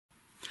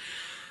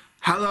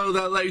Hello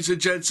there, ladies and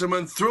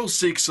gentlemen, thrill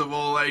seekers of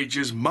all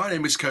ages. My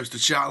name is Coaster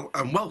Chal,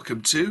 and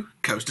welcome to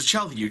Coaster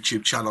Chal, the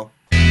YouTube channel.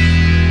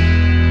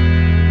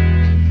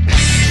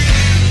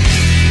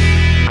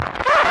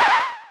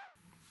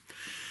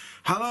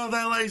 Hello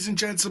there, ladies and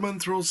gentlemen,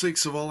 thrill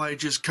seekers of all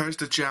ages.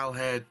 Coaster Chal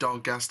here,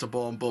 Doncaster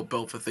born but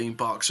built for theme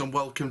parks, and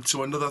welcome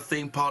to another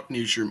Theme Park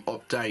Newsroom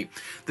update.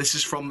 This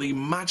is from the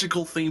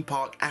magical theme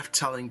park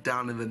Efteling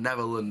down in the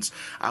Netherlands.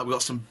 We've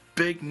got some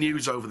big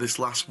news over this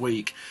last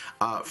week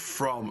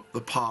from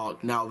the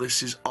park. Now,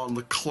 this is on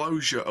the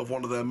closure of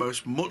one of their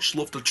most much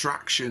loved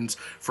attractions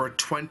for a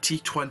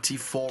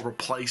 2024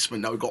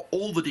 replacement. Now, we've got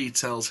all the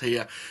details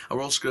here, and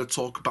we're also going to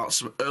talk about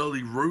some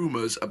early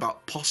rumours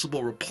about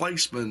possible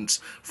replacements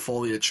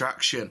for the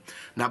attraction.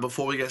 Now,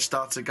 before we get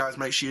started, guys,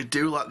 make sure you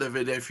do like the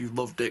video if you've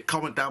loved it,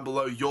 comment down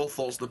below your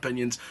thoughts and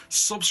opinions,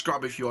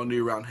 subscribe if you are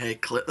new around here,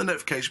 click the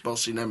notification bell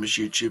so you never miss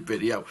a YouTube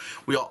video.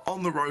 We are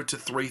on the road to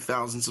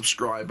 3,000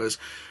 subscribers.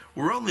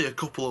 We're only a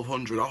couple of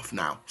hundred off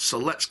now, so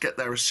let's get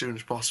there as soon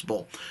as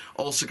possible.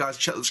 Also, guys,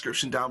 check the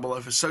description down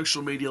below for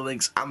social media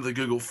links and the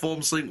Google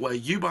Forms link where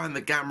you behind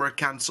the camera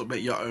can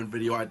submit your own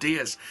video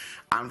ideas.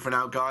 And for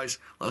now, guys,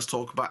 let's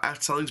talk about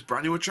Efteling's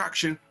brand new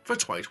attraction for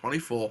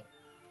 2024.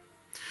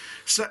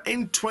 So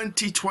in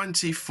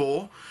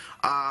 2024,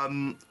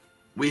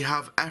 we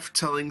have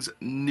Efteling's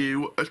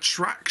new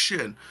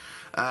attraction.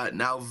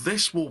 Now,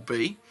 this will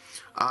be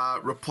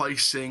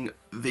replacing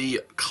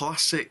the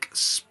classic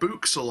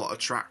Spookslot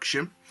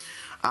attraction.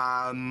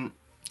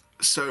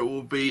 So it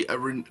will be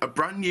a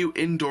brand new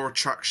indoor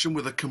attraction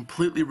with a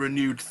completely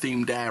renewed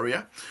themed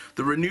area.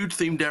 The renewed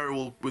themed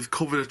area with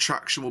covered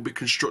attraction will be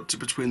constructed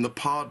between the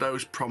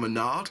Pardo's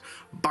Promenade,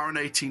 Baron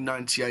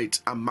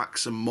 1898 and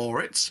Maxim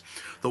Moritz.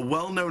 The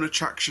well-known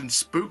attraction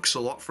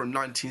Spookslot from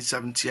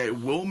 1978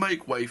 will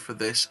make way for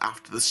this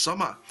after the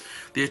summer.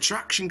 The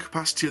attraction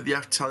capacity of the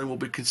Efteling will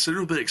be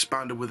considerably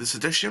expanded with this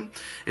addition.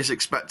 It's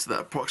expected that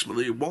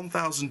approximately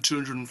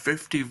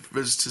 1,250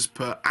 visitors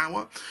per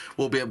hour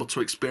will be able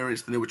to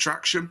experience the new attraction.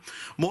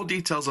 More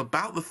details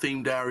about the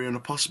themed area and a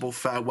possible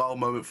farewell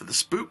moment for the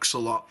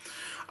Spookslot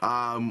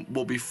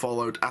will be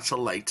followed at a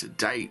later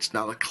date.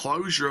 Now, the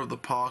closure of the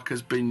park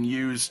has been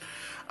used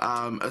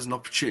as an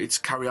opportunity to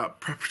carry out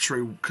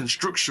preparatory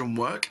construction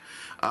work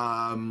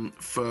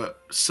for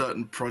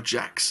certain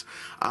projects,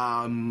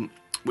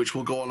 which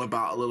we'll go on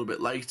about a little bit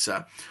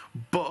later.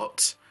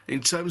 But in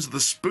terms of the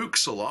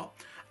Spookslot,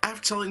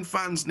 Efteling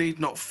fans need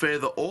not fear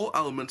that all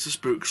elements of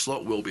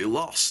Spookslot will be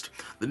lost.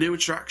 The new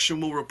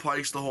attraction will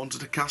replace the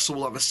Haunted Castle,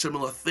 will have a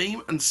similar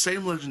theme and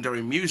same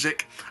legendary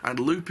music, and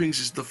Loopings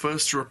is the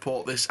first to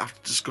report this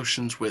after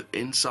discussions with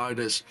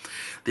insiders.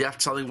 The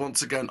Efteling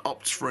once again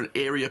opts for an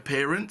eerie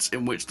appearance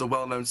in which the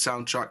well-known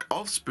soundtrack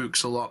of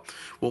Spookslot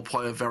will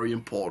play a very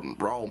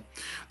important role.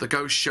 The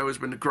Ghost Show has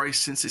been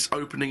graced since its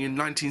opening in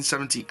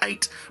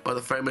 1978 by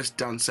the famous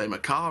Danse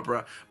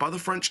Macabre by the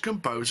French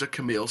composer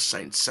Camille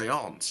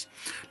Saint-Saëns.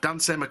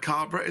 Danse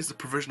Macabre is the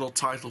provisional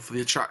title for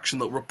the attraction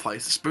that will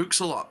replace the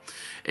Spookslot.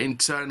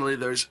 Internally,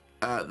 there is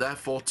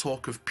therefore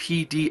talk of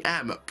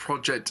PDM,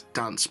 Project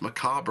Danse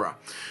Macabre.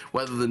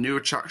 Whether the new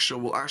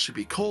attraction will actually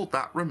be called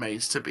that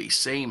remains to be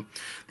seen.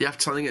 The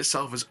Efteling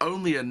itself has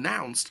only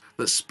announced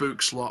that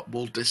Spookslot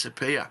will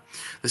disappear.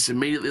 This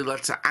immediately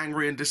led to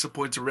angry and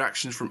disappointed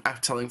reactions from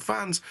Efteling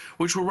fans,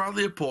 which were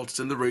widely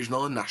reported in the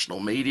regional and national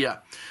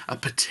media. A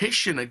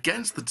petition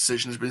against the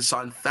decision has been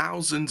signed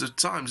thousands of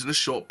times in a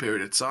short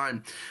period of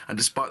time, and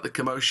despite the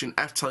commotion,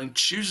 Efteling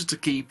chooses to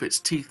keep its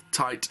teeth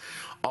tight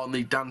on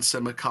the Danse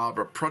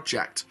Macabre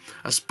project.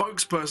 A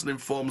spokesperson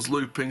informs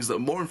Loopings that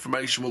more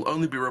information will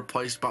only be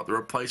replaced about the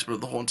replacement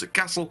of the Haunted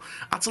Castle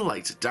at a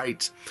later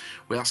date.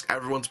 We ask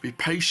everyone to be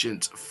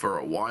patient for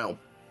a while.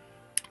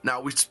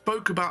 Now, we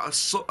spoke about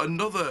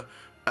another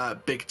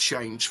big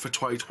change for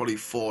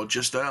 2024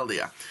 just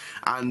earlier,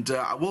 and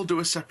I will do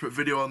a separate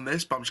video on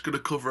this, but I'm just going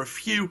to cover a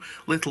few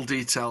little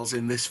details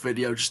in this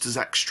video just as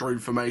extra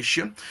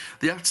information.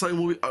 The Efteling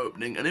will be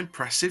opening an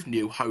impressive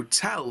new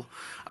hotel.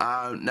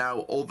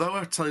 Now, although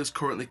Efteling is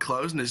currently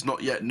closed and is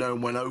not yet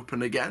known when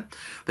open again,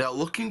 they are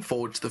looking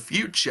forward to the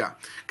future,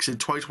 because in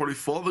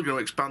 2024 they're going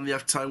to expand the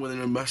Efteling with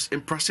an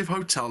impressive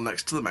hotel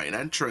next to the main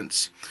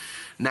entrance.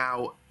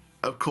 Now,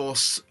 of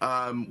course,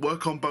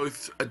 work on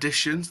both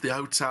additions, the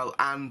hotel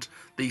and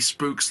the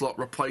Spookslot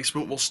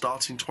replacement, will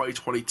start in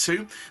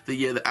 2022, the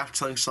year that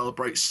Efteling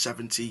celebrates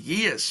 70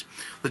 years.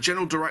 The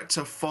General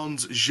Director,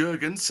 Fons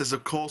Jurgens, says,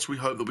 "Of course, we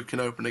hope that we can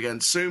open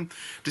again soon.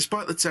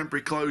 Despite the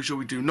temporary closure,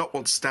 we do not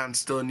want to stand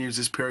still and use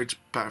this period to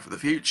prepare for the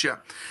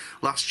future."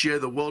 Last year,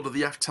 the World of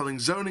the Efteling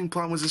zoning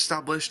plan was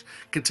established,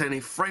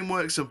 containing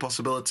frameworks and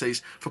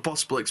possibilities for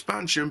possible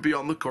expansion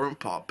beyond the current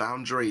park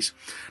boundaries.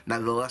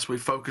 Nevertheless, we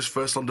focus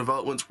first on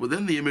developments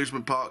within the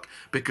amusement park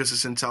because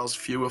this entails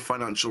fewer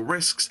financial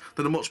risks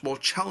than a much more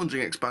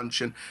challenging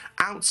expansion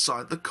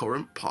outside the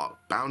current park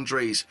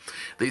boundaries.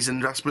 These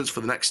investments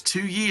for the next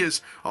 2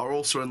 years are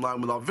also in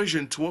line with our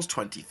vision towards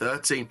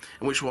 2030,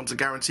 in which we want to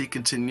guarantee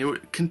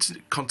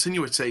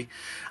continuity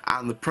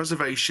and the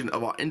preservation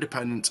of our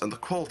independence and the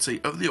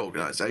quality of the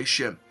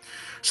organisation.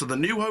 So the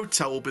new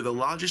hotel will be the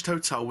largest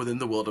hotel within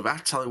the world of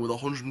Efteling, with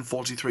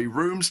 143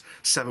 rooms,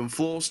 7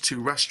 floors, 2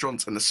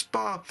 restaurants and a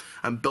spa,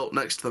 and built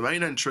next to the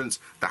main entrance,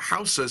 the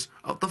houses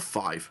of the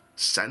 5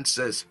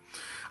 senses.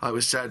 Like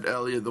we said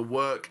earlier,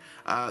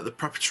 the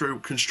preparatory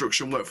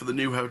construction work for the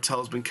new hotel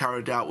has been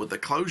carried out with the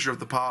closure of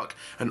the park,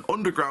 and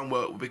underground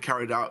work will be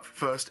carried out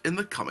first in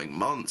the coming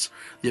months.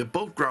 The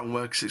above ground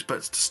work is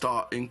expected to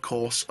start in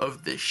course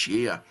of this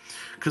year.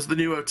 Because the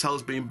new hotel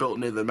is being built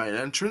near the main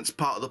entrance,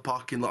 part of the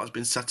parking lot has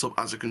been set up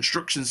as a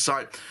construction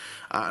site,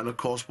 and of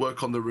course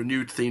work on the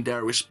renewed themed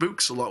area with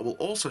Spookslot will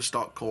also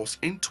start course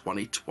in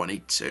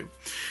 2022.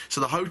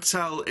 So the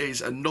hotel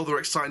is another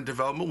exciting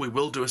development. We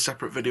will do a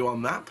separate video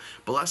on that,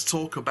 but let's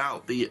talk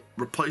about the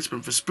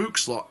replacement for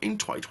Spookslot in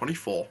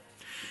 2024.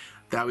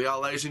 There we are,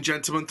 ladies and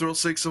gentlemen, thrill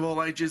seekers of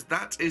all ages.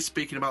 That is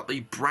speaking about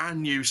the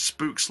brand new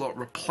Spookslot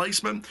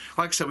replacement.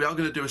 Like I said, we are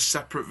going to do a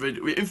separate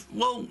video.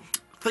 Well,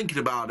 thinking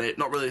about it,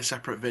 not really a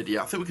separate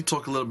video. I think we can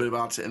talk a little bit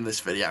about it in this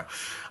video.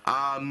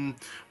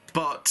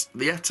 But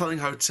the Efteling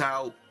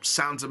Hotel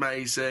sounds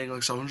amazing. Like,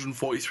 it's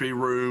 143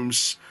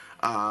 rooms,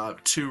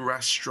 2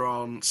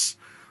 restaurants,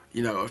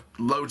 you know,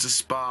 loads of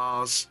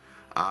spas,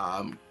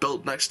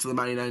 built next to the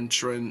main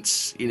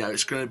entrance. You know,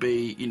 it's going to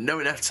be, you know,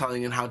 in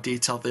Efteling and how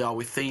detailed they are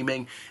with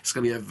theming, it's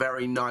going to be a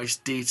very nice,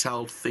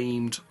 detailed,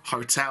 themed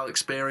hotel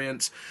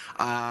experience,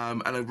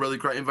 and a really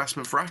great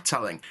investment for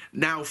Efteling.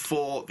 Now,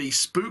 for the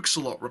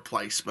Spookslot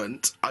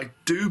replacement, I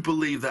do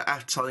believe that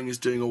Efteling is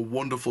doing a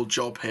wonderful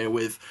job here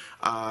with,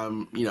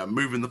 you know,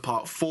 moving the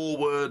park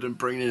forward and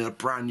bringing in a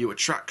brand new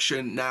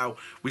attraction. Now,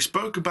 we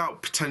spoke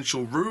about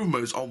potential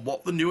rumours on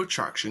what the new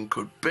attraction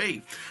could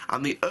be,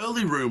 and the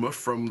early rumour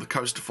from the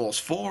Coaster Force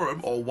forum,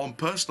 or one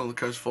person on the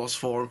Coaster Force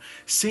forum,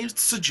 seems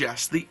to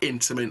suggest the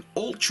Intamin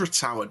Ultra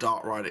Tower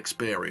Dark Ride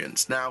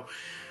experience. Now,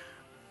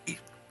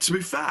 to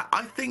be fair,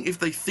 I think if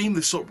they theme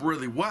this up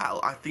really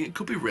well, I think it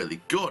could be really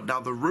good. Now,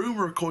 the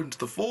rumour, according to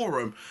the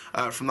forum,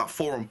 from that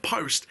forum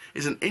post,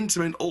 is an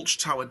Intamin Ultra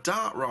Tower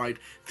Dark Ride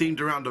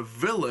themed around a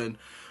villain,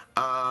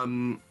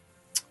 around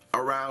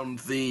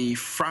the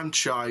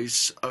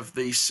franchise of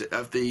the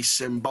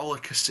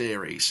Symbolica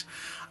series.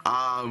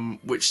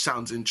 Which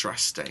sounds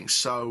interesting.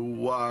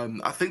 So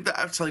I think that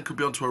Efteling could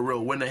be onto a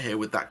real winner here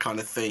with that kind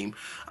of theme,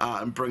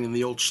 and bringing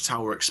the Ultra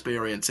Tower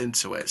experience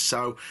into it.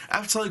 So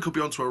Efteling could be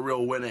onto a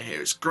real winner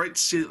here. It's great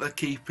to see that they're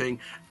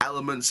keeping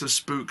elements of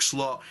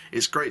Spookslot.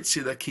 It's great to see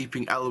they're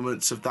keeping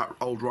elements of that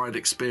old ride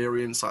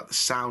experience, like the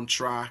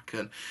soundtrack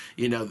and,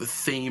 you know, the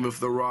theme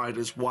of the ride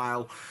as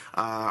well.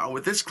 And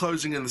with this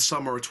closing in the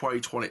summer of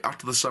 2020,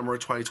 after the summer of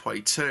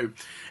 2022,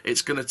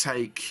 it's going to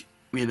take,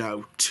 you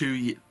know,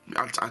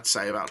 I'd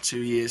say about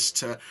 2 years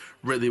to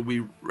really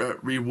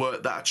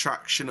rework that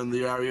attraction and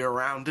the area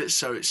around it.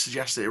 So it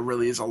suggests that it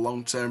really is a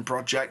long-term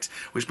project,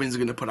 which means they're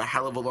going to put a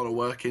hell of a lot of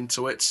work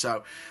into it.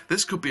 So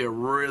this could be a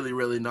really,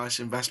 really nice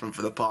investment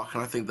for the park,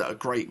 and I think that a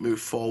great move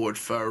forward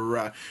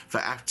for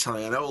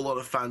Efteling. I know a lot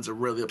of fans are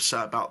really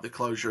upset about the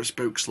closure of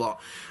Spookslot.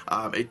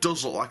 It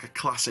does look like a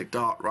classic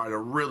dark ride, a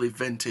really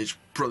vintage,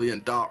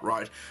 brilliant dark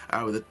ride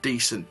with a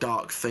decent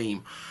dark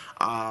theme.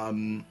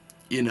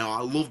 You know,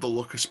 I love the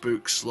look of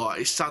Spookslot.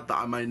 It's sad that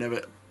I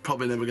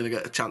probably never going to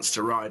get a chance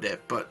to ride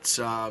it, but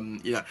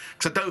you know,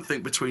 because I don't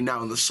think between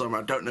now and the summer,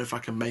 I don't know if I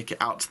can make it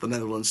out to the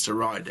Netherlands to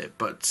ride it.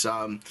 But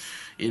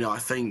you know, I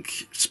think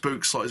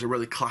Spookslot is a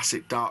really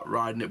classic dark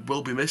ride, and it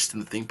will be missed in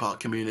the theme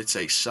park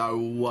community.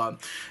 So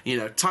you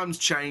know, times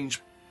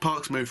change,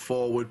 parks move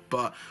forward,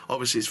 but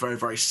obviously it's very,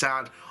 very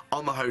sad.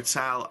 On the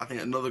hotel, I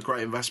think another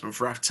great investment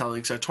for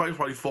Efteling. So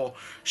 2024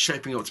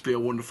 shaping up to be a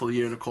wonderful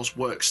year, and of course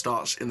work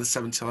starts in the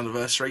 70th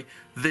anniversary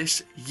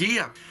this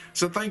year.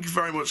 So thank you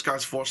very much,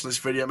 guys, for watching this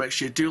video. Make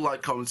sure you do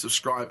like, comment,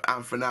 subscribe,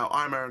 and for now,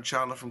 I'm Aaron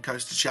Chandler from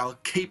Coast to Channel.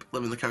 Keep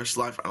living the coast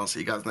life, and I'll see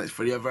you guys in the next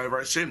video very,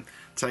 very soon.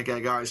 Take care,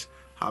 guys.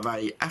 Have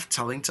a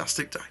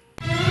Efteling-tastic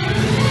day.